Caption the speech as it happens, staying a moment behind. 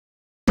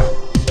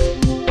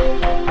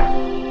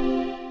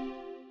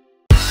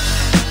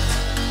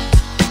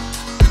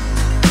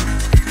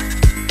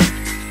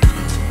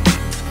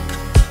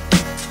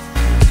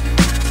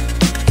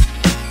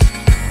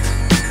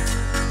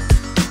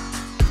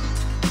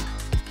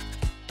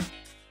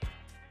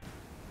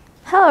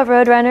Hello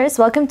Roadrunners,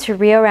 welcome to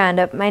Rio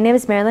Roundup. My name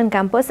is Marilyn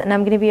Campos and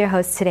I'm going to be your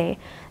host today.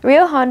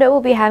 Rio Honda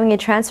will be having a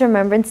Trans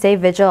Remembrance Day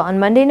vigil on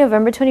Monday,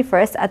 November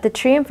 21st at the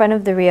tree in front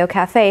of the Rio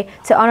Cafe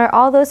to honor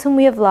all those whom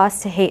we have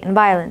lost to hate and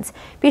violence.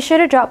 Be sure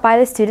to drop by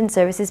the Student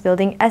Services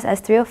Building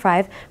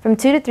SS305 from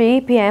 2 to 3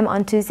 p.m.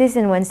 on Tuesdays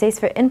and Wednesdays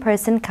for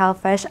in-person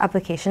CalFresh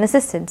application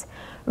assistance.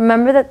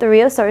 Remember that the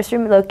Rio Source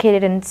Room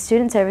located in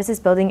Student Services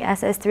Building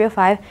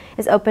SS305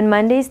 is open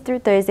Mondays through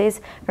Thursdays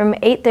from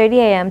 8:30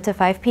 a.m. to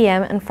 5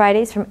 p.m. and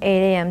Fridays from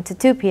 8 a.m. to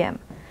 2 p.m.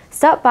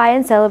 Stop by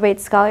and celebrate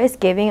Scholars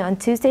Giving on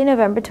Tuesday,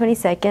 November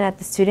 22nd at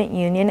the Student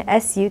Union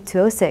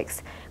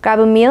SU206. Grab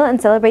a meal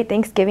and celebrate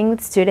Thanksgiving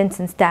with students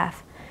and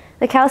staff.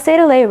 The Cal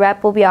State LA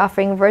Rep will be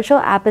offering virtual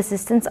app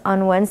assistance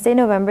on Wednesday,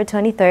 November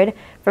 23rd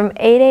from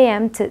 8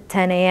 a.m. to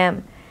 10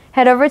 a.m.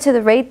 Head over to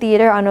the Raid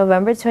Theater on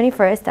November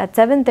 21st at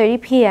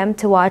 7:30 p.m.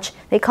 to watch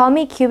They Call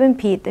Me Cuban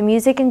Pete, the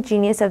music and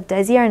genius of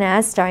Desi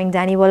Arnaz starring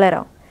Danny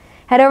Bolero.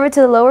 Head over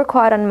to the Lower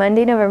Quad on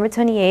Monday, November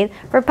 28th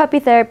for puppy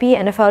therapy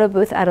and a photo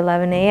booth at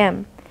 11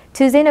 a.m.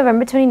 Tuesday,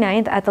 November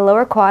 29th at the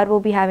Lower Quad will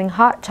be having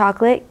hot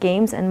chocolate,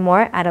 games, and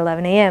more at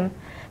 11 a.m.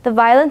 The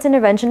Violence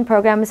Intervention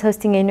Program is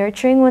hosting a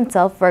Nurturing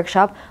Oneself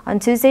workshop on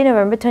Tuesday,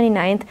 November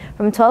 29th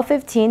from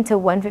 12:15 to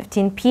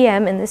 1:15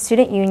 p.m. in the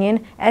Student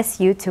Union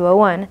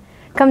SU201.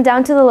 Come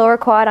down to the Lower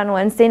Quad on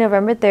Wednesday,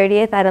 November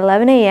 30th at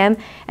 11 a.m.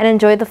 and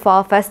enjoy the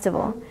Fall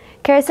Festival.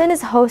 Kerrison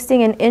is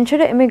hosting an Intro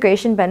to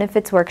Immigration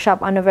Benefits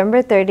workshop on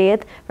November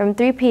 30th from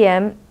 3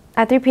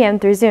 p.m.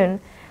 through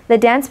Zoom. The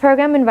dance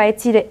program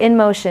invites you to In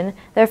Motion,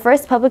 their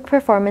first public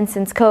performance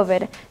since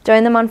COVID.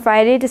 Join them on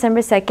Friday,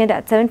 December 2nd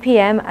at 7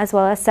 p.m. as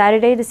well as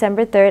Saturday,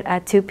 December 3rd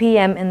at 2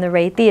 p.m. in the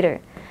Ray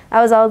Theater.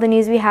 That was all the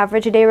news we have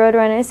for today,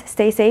 Roadrunners.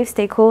 Stay safe,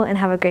 stay cool, and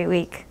have a great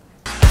week.